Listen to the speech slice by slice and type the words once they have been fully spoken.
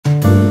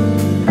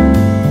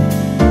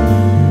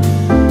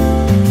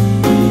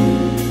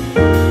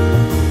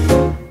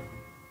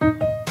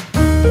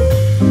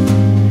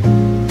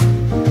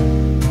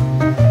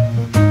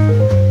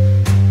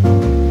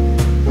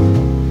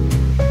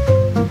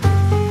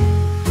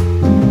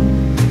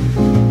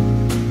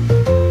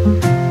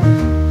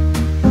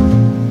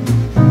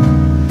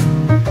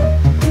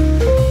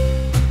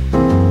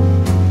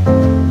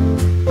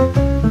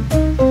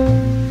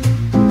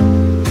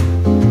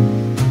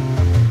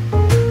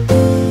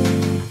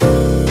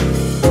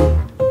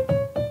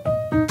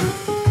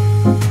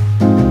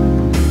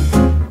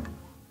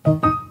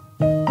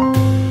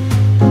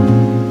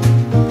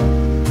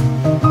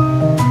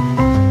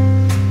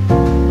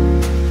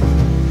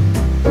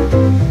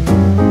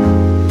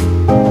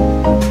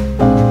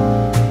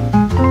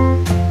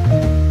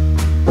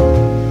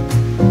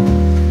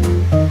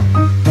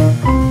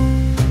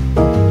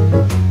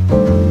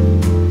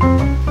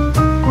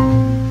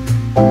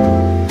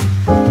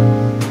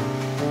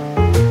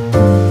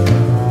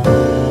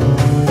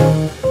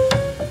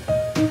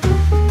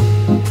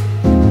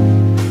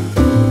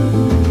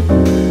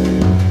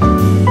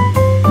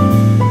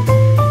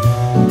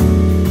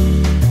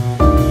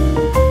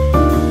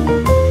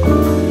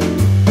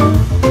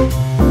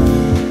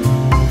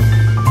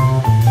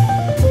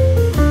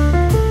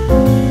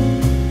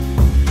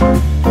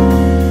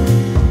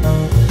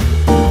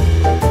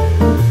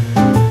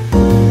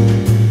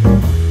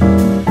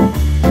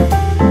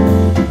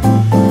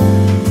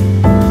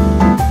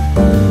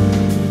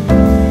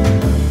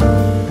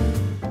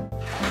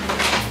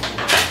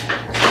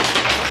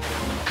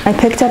I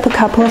picked up a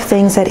couple of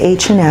things at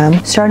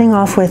H&M, starting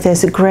off with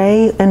this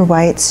gray and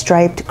white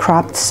striped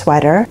cropped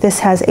sweater. This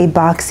has a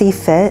boxy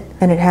fit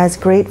and it has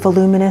great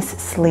voluminous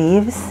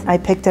sleeves. I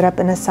picked it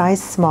up in a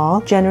size small.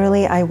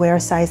 Generally, I wear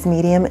size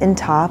medium in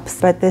tops,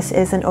 but this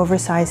is an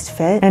oversized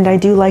fit, and I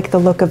do like the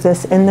look of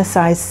this in the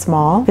size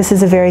small. This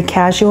is a very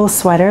casual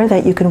sweater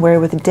that you can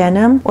wear with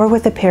denim or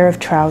with a pair of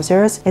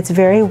trousers. It's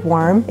very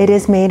warm. It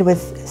is made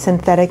with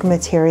synthetic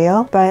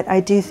material, but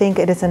I do think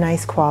it is a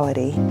nice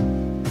quality.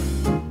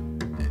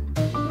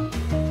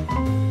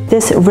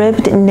 This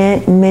ribbed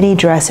knit midi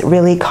dress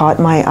really caught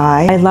my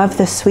eye. I love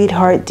the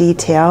sweetheart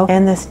detail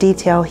and this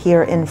detail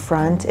here in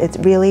front. It's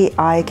really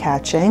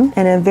eye-catching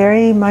and a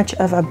very much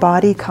of a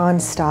bodycon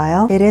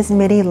style. It is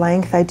midi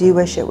length. I do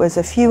wish it was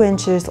a few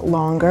inches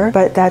longer,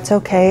 but that's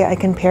okay. I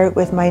can pair it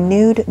with my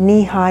nude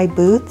knee-high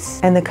boots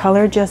and the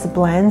color just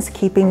blends,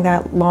 keeping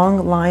that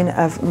long line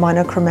of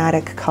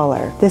monochromatic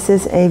color. This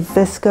is a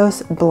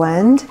viscose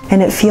blend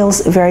and it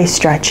feels very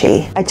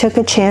stretchy. I took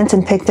a chance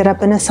and picked it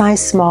up in a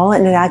size small,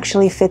 and it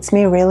actually fits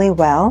me really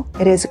well.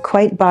 It is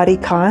quite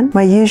bodycon.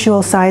 My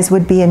usual size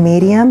would be a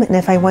medium, and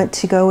if I went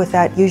to go with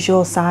that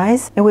usual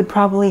size, it would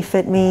probably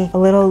fit me a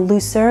little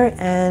looser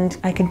and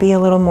I could be a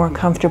little more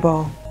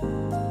comfortable.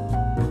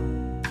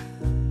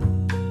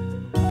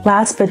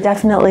 Last but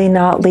definitely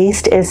not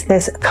least is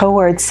this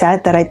cord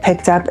set that I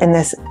picked up in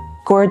this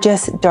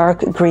gorgeous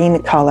dark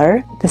green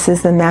color. This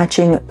is the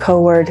matching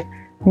cord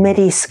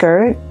midi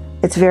skirt.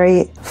 It's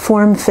very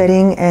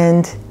form-fitting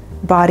and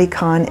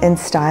bodycon in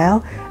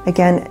style.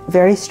 Again,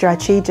 very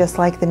stretchy, just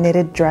like the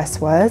knitted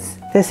dress was.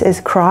 This is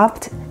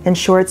cropped and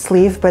short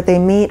sleeve, but they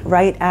meet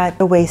right at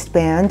the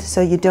waistband, so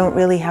you don't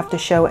really have to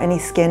show any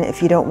skin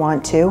if you don't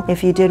want to.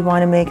 If you did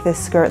want to make this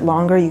skirt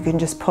longer, you can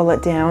just pull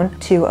it down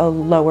to a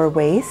lower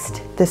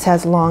waist. This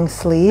has long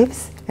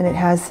sleeves, and it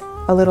has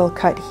a little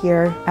cut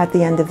here at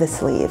the end of the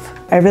sleeve.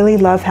 I really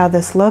love how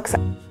this looks.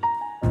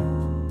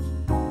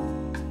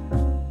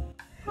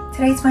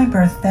 Today's my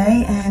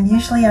birthday, and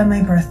usually on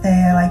my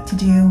birthday I like to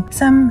do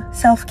some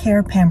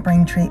self-care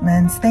pampering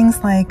treatments, things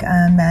like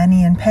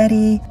mani and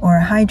pedi or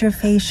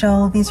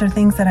Hydrafacial. These are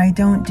things that I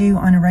don't do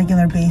on a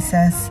regular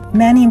basis.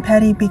 Mani and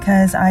pedi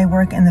because I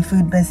work in the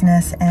food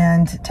business,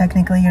 and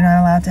technically you're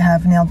not allowed to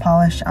have nail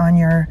polish on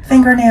your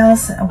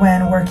fingernails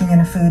when working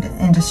in a food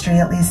industry,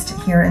 at least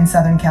here in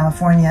Southern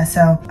California,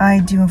 so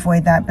I do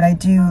avoid that, but I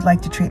do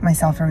like to treat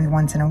myself every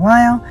once in a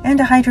while. And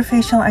a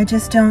Hydrafacial, I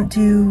just don't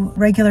do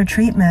regular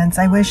treatments.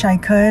 I wish I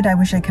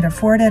could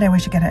afford it. I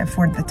wish I could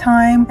afford the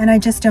time, and I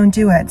just don't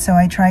do it. So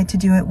I try to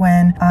do it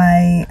when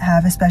I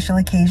have a special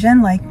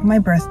occasion like my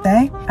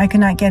birthday. I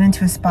could not get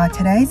into a spa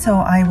today, so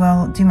I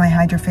will do my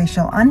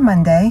Hydrafacial on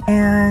Monday,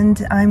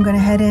 and I'm going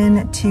to head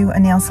in to a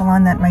nail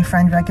salon that my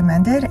friend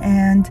recommended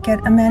and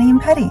get a mani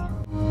and pedi.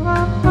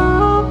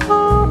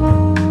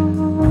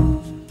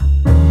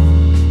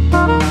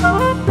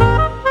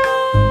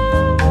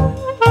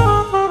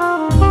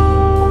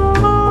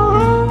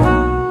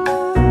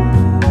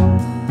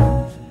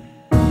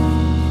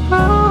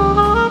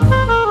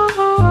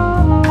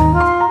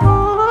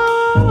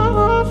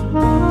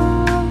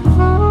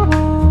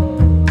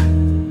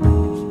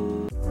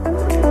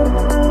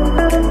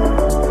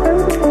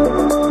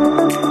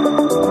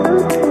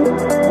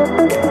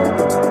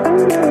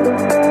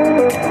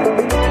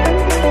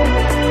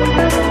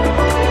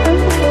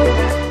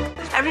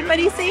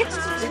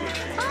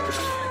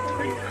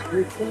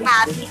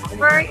 Happy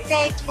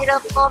birthday,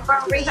 beautiful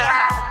Maria.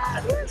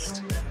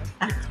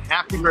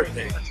 Happy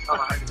birthday.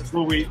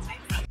 Will we?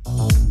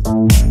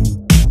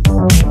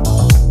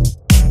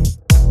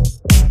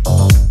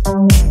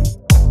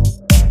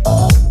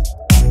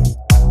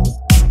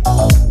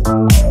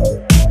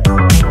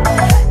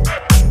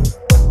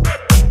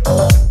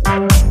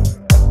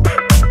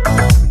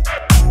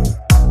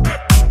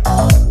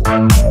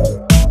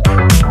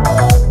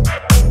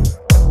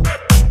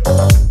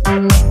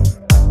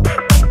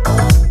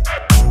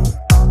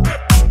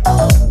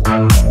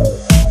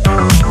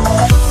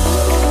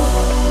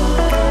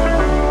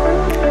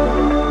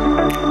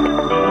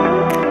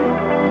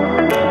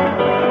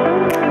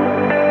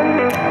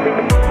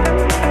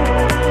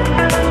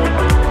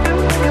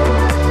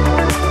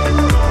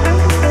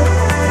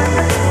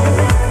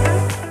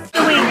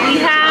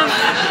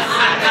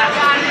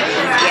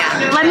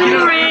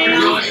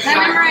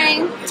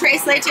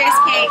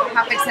 Cake,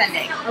 hot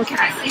extending. Okay.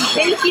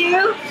 Thank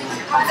you.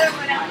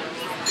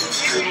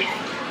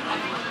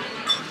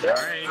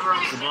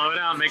 Alright, blow it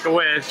out, make a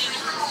wish.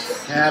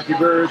 Happy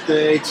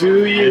birthday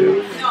to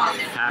you.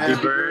 Happy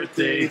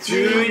birthday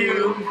to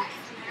you.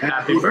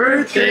 Happy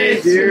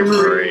birthday, dear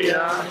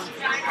Maria.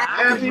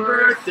 Happy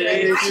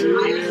birthday to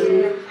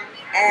you.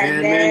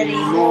 And many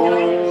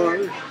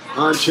more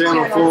on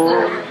Channel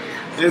 4.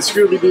 And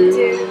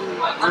Scooby-Doo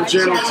on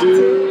Channel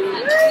 2.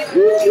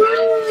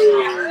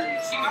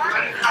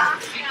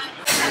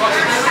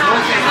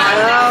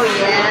 Oh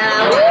yeah.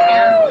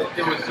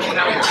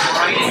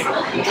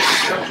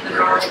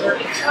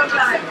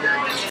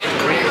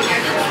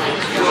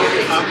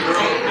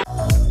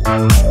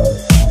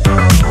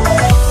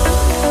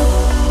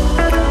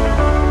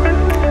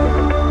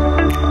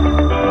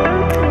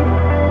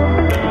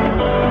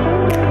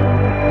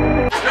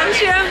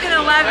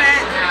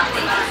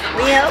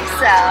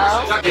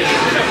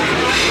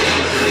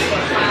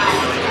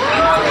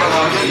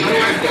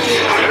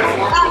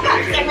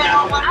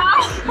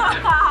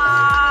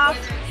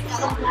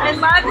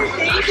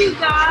 you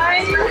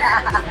guys.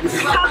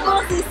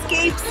 Couples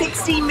Escape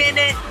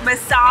 60-minute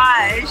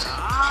massage.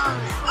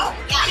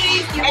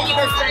 And you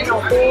can spend the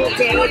whole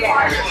day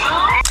there.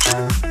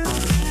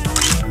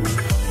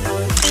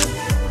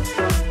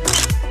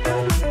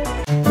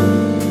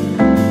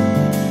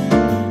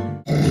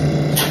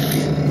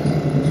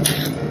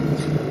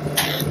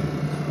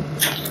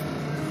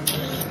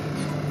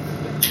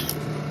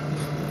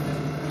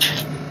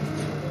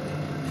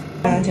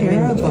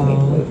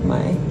 Terrible.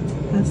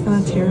 That's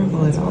not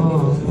terrible at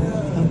all.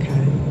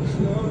 Okay.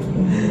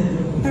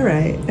 All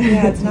right.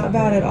 Yeah, it's not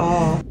bad at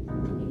all.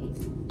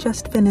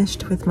 Just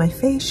finished with my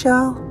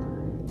facial,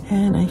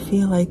 and I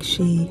feel like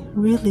she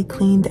really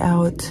cleaned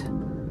out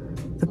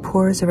the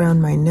pores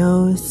around my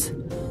nose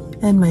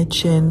and my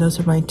chin. Those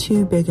are my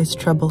two biggest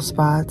trouble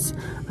spots.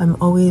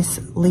 I'm always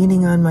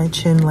leaning on my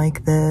chin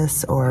like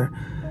this or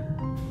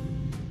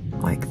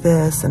like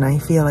this, and I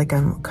feel like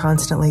I'm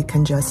constantly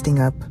congesting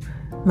up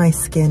my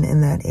skin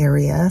in that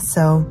area.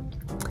 So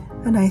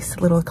a nice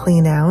little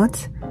clean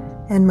out.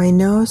 And my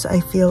nose, I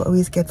feel,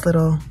 always gets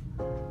little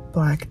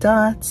black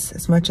dots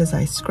as much as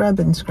I scrub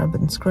and scrub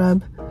and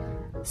scrub.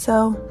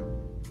 So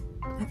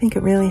I think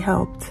it really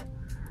helped.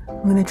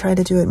 I'm gonna try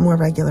to do it more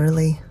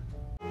regularly.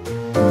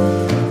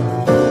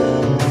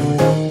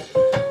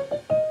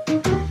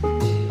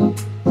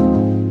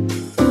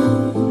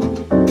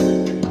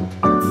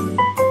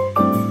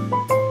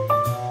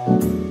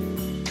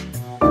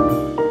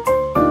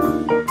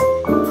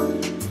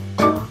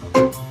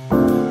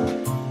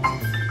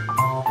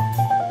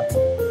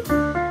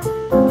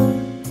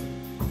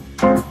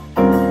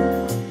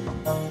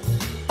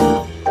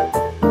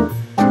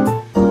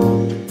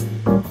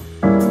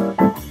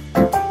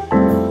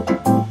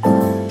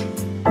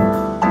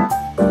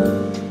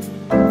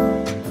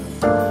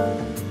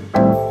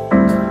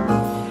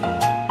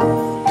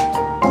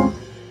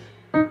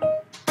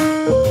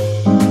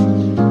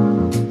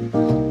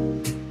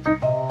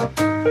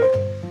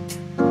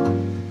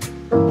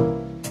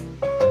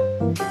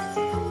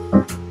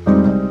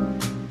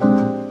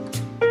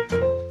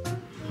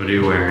 What are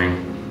you wearing?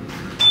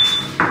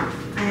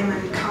 I am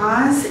in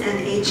COS and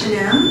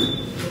H&M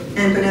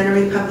and Banana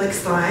Republic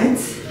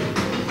slides.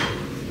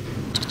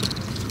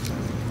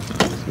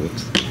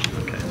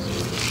 Okay.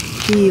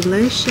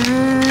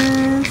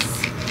 Delicious.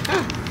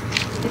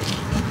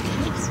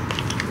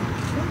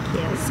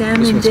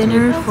 Salmon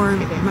dinner for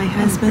my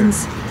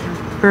husband's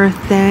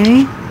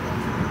birthday.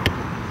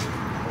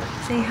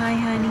 Say hi,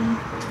 honey.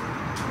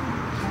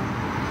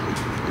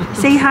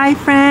 Say hi,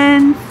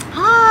 friends.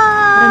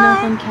 I don't know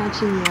if I'm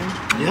catching you.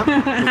 Yep,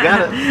 you got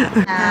it.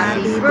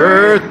 Happy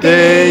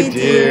Birthday,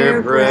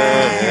 dear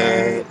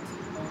Bret.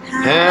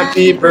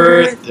 Happy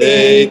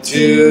birthday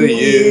to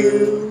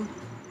you.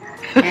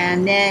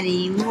 And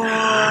many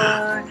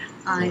more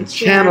on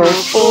Channel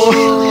 4.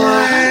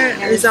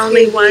 There's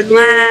only one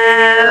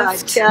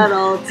left.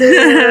 Channel 2.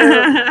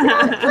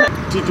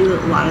 Do you do a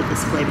lot of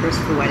these flavors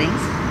for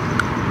weddings?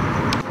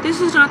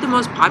 This is not the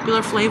most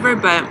popular flavor,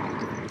 but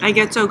I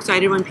get so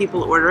excited when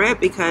people order it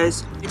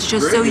because it's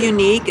just so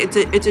unique. It's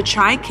a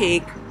chai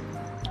cake.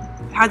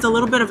 It has a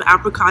little bit of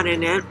apricot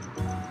in it.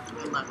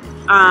 I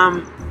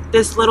love it.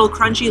 This little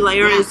crunchy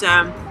layer is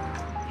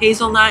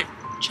hazelnut,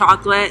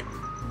 chocolate,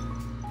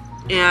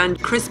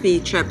 and crispy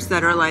chips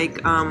that are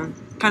like kind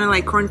of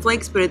like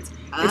cornflakes, but it's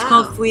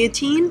called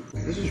fouilletine.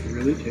 This is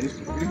really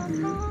tasty.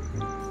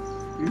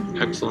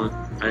 Excellent.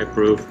 I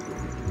approve.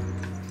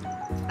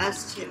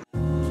 Us too.